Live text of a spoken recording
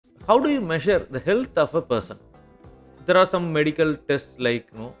how do you measure the health of a person? There are some medical tests like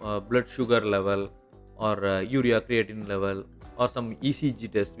blood sugar level, or urea creatine level, or some ECG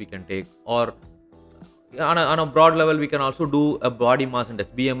test we can take, or on a broad level we can also do a body mass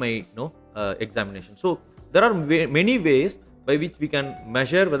index, BMI examination. So there are many ways by which we can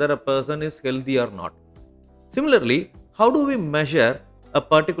measure whether a person is healthy or not. Similarly, how do we measure a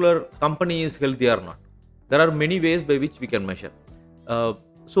particular company is healthy or not? There are many ways by which we can measure.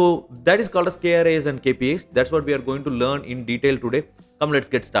 So that is called as KRAs and KPIs. That's what we are going to learn in detail today. Come, let's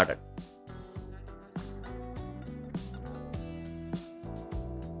get started.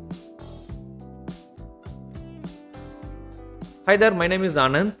 Hi there, my name is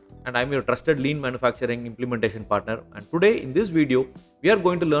Anand and I'm your trusted lean manufacturing implementation partner. And today in this video, we are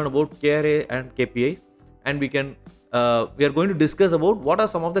going to learn about KRA and KPIs, and we are going to discuss about what are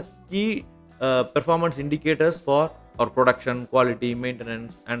some of the key performance indicators for our production, quality,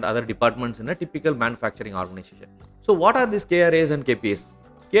 maintenance, and other departments in a typical manufacturing organization. So what are these KRAs and KPIs?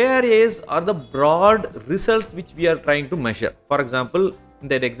 KRAs are the broad results which we are trying to measure. For example, in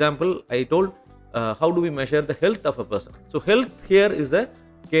that example, I told how do we measure the health of a person. So health here is the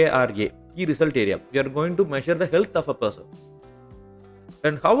KRA, key result area. We are going to measure the health of a person.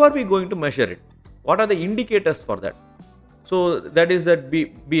 And how are we going to measure it? What are the indicators for that? So that is that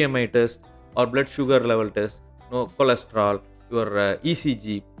BMI test or blood sugar level test, cholesterol, your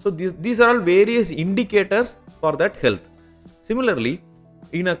ECG. So these are all various indicators for that health. Similarly,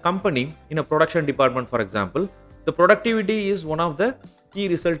 in a company, in a production department, for example, the productivity is one of the key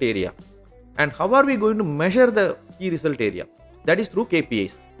result area. And how are we going to measure the key result area? That is through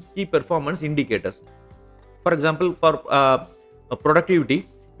KPIs, key performance indicators. For example, for productivity,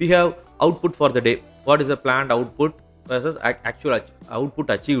 we have output for the day. What is the planned output versus actual output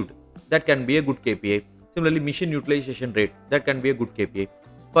achieved? That can be a good KPI. Similarly, machine utilization rate, that can be a good KPI.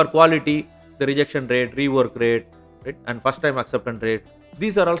 For quality, the rejection rate, rework rate, right, and first time acceptance rate.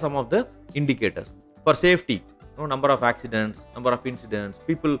 These are all some of the indicators. For safety, number of accidents, number of incidents,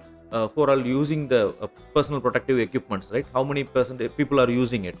 people who are all using the personal protective equipments, right? How many percent people are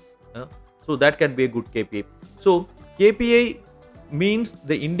using it? So that can be a good KPI. So KPI means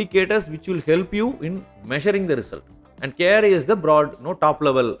the indicators which will help you in measuring the result. And KRA is the broad, top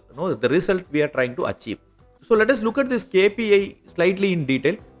level, the result we are trying to achieve. So let us look at this KPI slightly in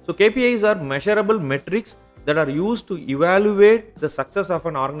detail. So KPIs are measurable metrics that are used to evaluate the success of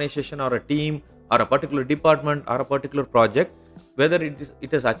an organization or a team or a particular department or a particular project, whether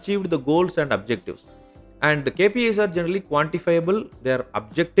it has achieved the goals and objectives. And the KPIs are generally quantifiable, they are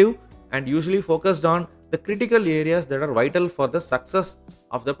objective and usually focused on the critical areas that are vital for the success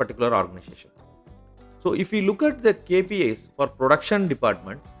of the particular organization. So if we look at the KPIs for production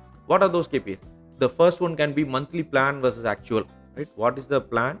department, what are those KPIs? The first one can be monthly plan versus actual, right? What is the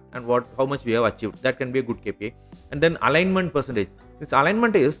plan and how much we have achieved? That can be a good KPI. And then alignment percentage. This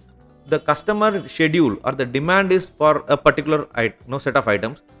alignment is the customer schedule or the demand is for a particular set of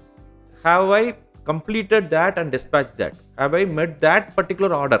items. Have I completed that and dispatched that? Have I met that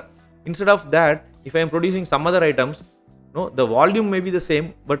particular order? Instead of that, if I am producing some other items, the volume may be the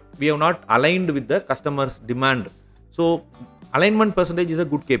same, but we have not aligned with the customer's demand. So alignment percentage is a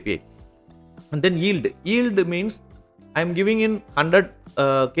good KPI. And then yield. Yield means I am giving in 100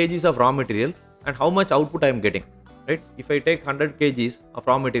 kgs of raw material and how much output I am getting. Right? If I take 100 kgs of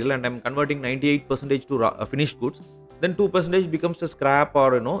raw material and I am converting 98% to finished goods, then 2% becomes a scrap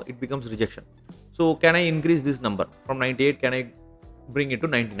or it becomes rejection. So can I increase this number from 98? Can I bring it to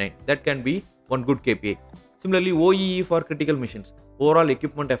 99? That can be one good KPI. Similarly, OEE for critical machines, overall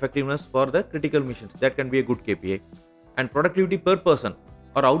equipment effectiveness for the critical machines, that can be a good KPI. And productivity per person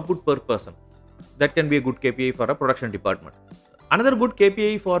or output per person, that can be a good KPI for a production department. Another good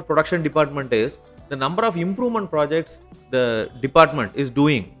KPI for production department is the number of improvement projects the department is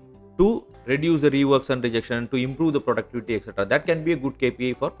doing to reduce the reworks and rejection, to improve the productivity, etc. That can be a good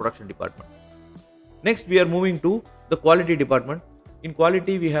KPI for production department. Next, we are moving to the quality department. In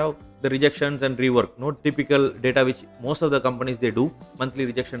quality, we have the rejections and rework, typical data which most of the companies they do, monthly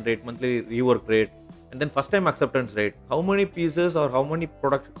rejection rate, monthly rework rate, and then first time acceptance rate. How many pieces or how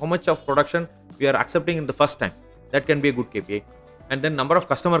much of production we are accepting in the first time? That can be a good KPI. And then number of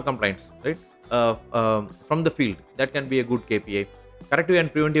customer complaints, right? From the field, that can be a good KPI. Corrective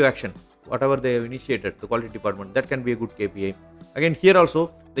and preventive action, whatever they have initiated, the quality department, that can be a good KPI. Again, here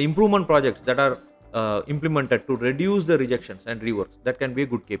also the improvement projects that are implemented to reduce the rejections and reworks, that can be a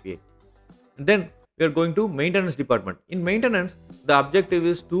good KPI. And then we are going to maintenance department. In maintenance, the objective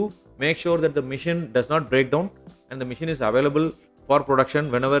is to make sure that the machine does not break down and the machine is available for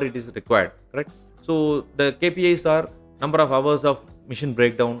production whenever it is required, correct? So the KPIs are number of hours of machine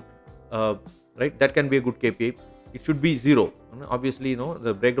breakdown, uh, right? That can be a good KPI. It should be 0. Obviously,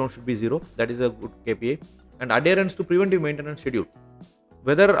 the breakdown should be 0. That is a good KPI. And adherence to preventive maintenance schedule.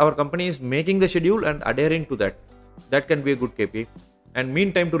 Whether our company is making the schedule and adhering to that, that can be a good KPI. And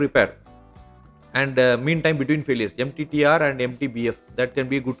mean time to repair and mean time between failures, MTTR and MTBF, that can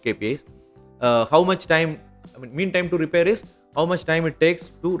be a good KPIs. How much time, mean time to repair is how much time it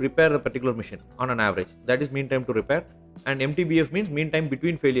takes to repair the particular machine on an average. That is mean time to repair. And MTBF means mean time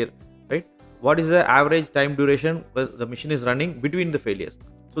between failure, right? What is the average time duration where the machine is running between the failures?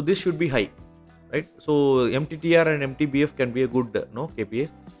 So this should be high, right? So MTTR and MTBF can be a good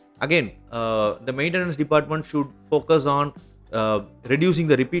KPIs. Again, the maintenance department should focus on reducing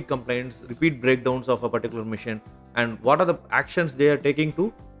the repeat complaints, repeat breakdowns of a particular machine, and what are the actions they are taking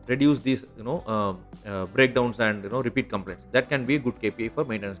to reduce these breakdowns and repeat complaints. That can be a good KPI for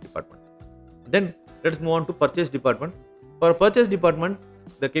maintenance department. Then let's move on to purchase department. For purchase department,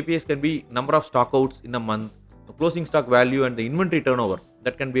 the KPIs can be number of stock outs in a month, the closing stock value, and the inventory turnover.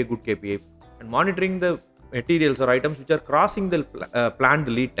 That can be a good KPI. And monitoring the materials or items which are crossing the planned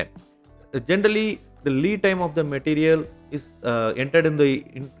lead time. Generally, the lead time of the material is entered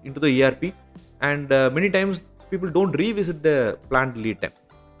into the ERP, and many times people don't revisit the planned lead time.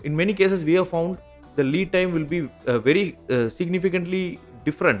 In many cases, we have found the lead time will be very significantly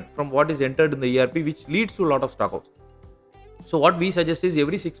different from what is entered in the ERP, which leads to a lot of stockouts. So what we suggest is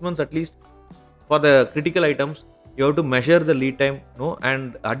every 6 months at least, for the critical items, you have to measure the lead time,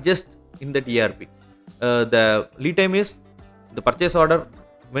 and adjust in that ERP. The lead time is the purchase order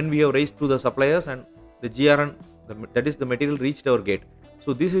when we have raised to the suppliers, and the GRN, that is the material reached our gate.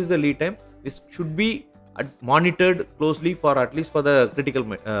 So this is the lead time. This should be monitored closely for at least for the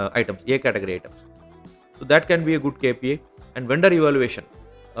critical items, A category items. So that can be a good KPI. And vendor evaluation,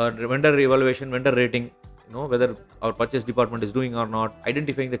 vendor rating, whether our purchase department is doing or not,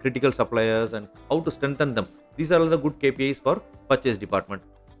 identifying the critical suppliers and how to strengthen them. These are all the good KPIs for purchase department.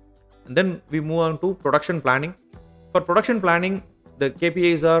 And then we move on to production planning. For production planning, the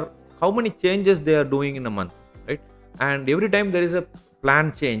KPIs are how many changes they are doing in a month, right? And every time there is a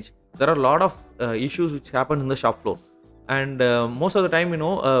plan change, there are a lot of issues which happen in the shop floor. And most of the time,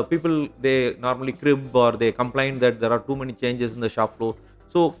 people, they normally crib or they complain that there are too many changes in the shop floor.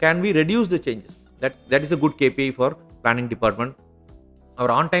 So can we reduce the changes? That is a good KPI for planning department. Our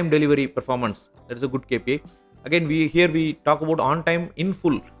on-time delivery performance, that is a good KPI. Again, we talk about on-time in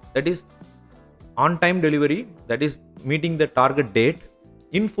full. That is on-time delivery, that is meeting the target date.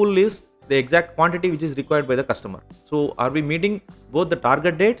 In full is the exact quantity which is required by the customer. So are we meeting both the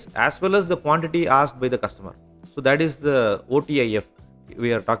target dates as well as the quantity asked by the customer? So that is the OTIF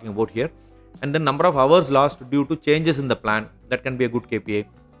we are talking about here. And the number of hours lost due to changes in the plan, that can be a good KPI.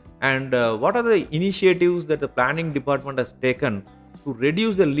 And what are the initiatives that the planning department has taken to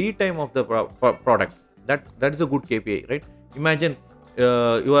reduce the lead time of the product? That is a good KPI, right? Imagine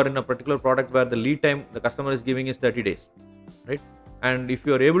you are in a particular product where the lead time the customer is giving is 30 days, right? And if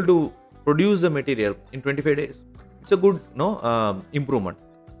you are able to produce the material in 25 days, it's a good improvement.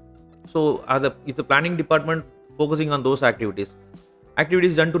 So is the planning department focusing on those activities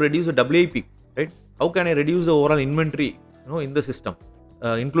done to reduce the WIP, right? How can I reduce the overall inventory in the system,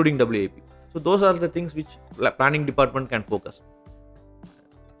 including WIP? So those are the things which planning department can focus.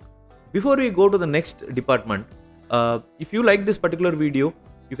 Before we go to the next department, if you like this particular video,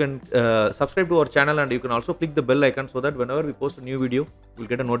 you can subscribe to our channel, and you can also click the bell icon so that whenever we post a new video, you'll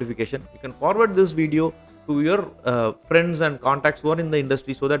get a notification. You can forward this video to your friends and contacts who are in the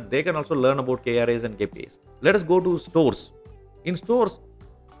industry so that they can also learn about KRAs and KPIs. Let us go to stores. In stores,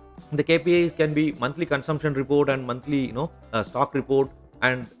 the KPIs can be monthly consumption report and monthly stock report,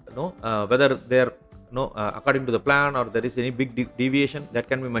 and whether they're according to the plan or there is any big deviation that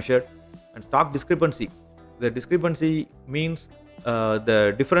can be measured. And stock discrepancy. The discrepancy means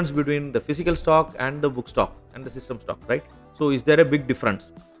the difference between the physical stock and the book stock and the system stock, right? So is there a big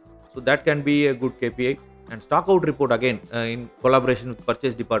difference? So that can be a good KPI. And stock out report, again, in collaboration with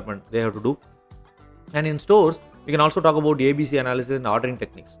purchase department, they have to do. And in stores, we can also talk about ABC analysis and ordering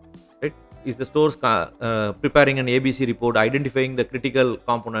techniques, right? Is the stores preparing an ABC report, identifying the critical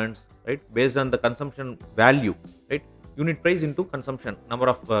components, right, based on the consumption value, right? Unit price into consumption number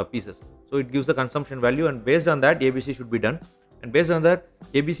of pieces. So it gives the consumption value, and based on that, ABC should be done. And based on that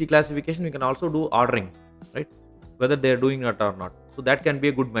ABC classification, we can also do ordering, right, whether they are doing it or not. So that can be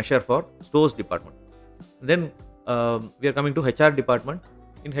a good measure for stores department. Then we are coming to HR department.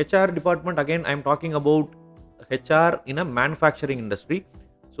 In HR department, again, I am talking about HR in a manufacturing industry.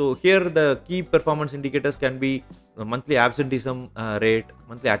 So here the key performance indicators can be the monthly absenteeism rate,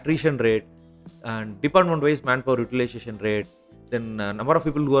 monthly attrition rate, and department wise manpower utilization rate, then number of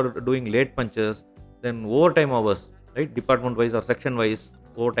people who are doing late punches, then overtime hours, right? Department wise or section wise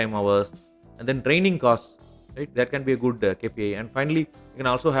overtime hours, and then training costs, right? That can be a good KPI. And finally, you can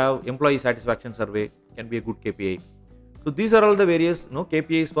also have employee satisfaction survey, can be a good KPI. So these are all the various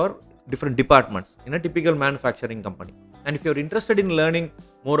KPIs for different departments in a typical manufacturing company. And if you're interested in learning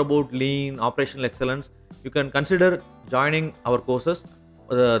more about lean operational excellence, you can consider joining our courses.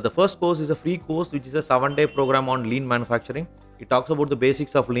 The first course is a free course, which is a 7-day program on lean manufacturing. It talks about the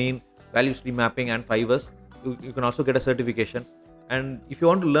basics of lean, value stream mapping, and 5S. You can also get a certification. And if you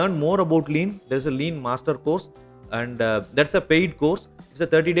want to learn more about lean, there's a lean master course, and that's a paid course. It's a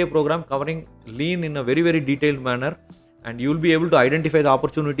 30-day program covering lean in a very, very detailed manner, and you will be able to identify the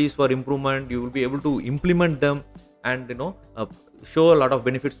opportunities for improvement. You will be able to implement them, and show a lot of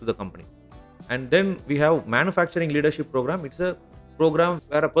benefits to the company. And then we have manufacturing leadership program. It's a program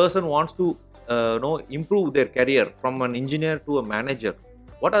where a person wants to improve their career from an engineer to a manager.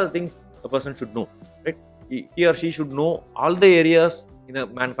 What are the things a person should know, right? He or she should know all the areas in a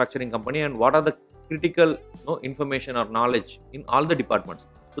manufacturing company, and what are the critical information or knowledge in all the departments.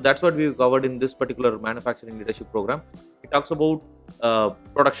 So that's what we covered in this particular manufacturing leadership program. It talks about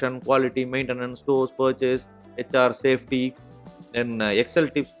production, quality, maintenance, stores, purchase, HR, safety, then Excel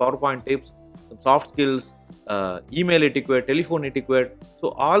tips, PowerPoint tips, some soft skills, email etiquette, telephone etiquette.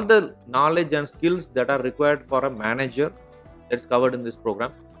 So all the knowledge and skills that are required for a manager, that's covered in this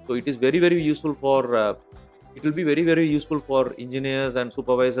program. So it is very, very useful for it will be very, very useful for engineers and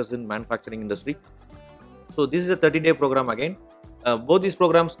supervisors in manufacturing industry. So this is a 30-day program again. Both these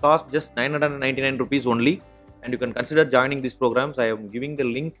programs cost just 999 rupees only, and you can consider joining these programs. I am giving the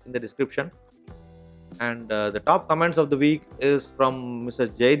link in the description. And the top comments of the week is from Mr.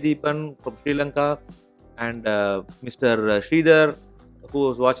 Jaydeepan from Sri Lanka, and Mr. Sridhar, who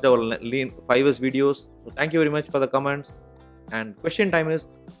has watched our Lean 5S videos. So thank you very much for the comments. And question time is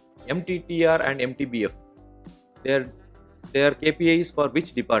MTTR and MTBF. They are KPIs for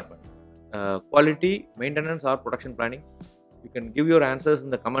which department? Quality, maintenance, or production planning? You can give your answers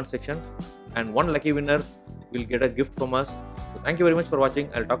in the comment section, and one lucky winner will get a gift from us. So thank you very much for watching.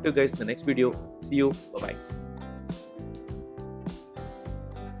 I'll talk to you guys in the next video. See you. Bye bye.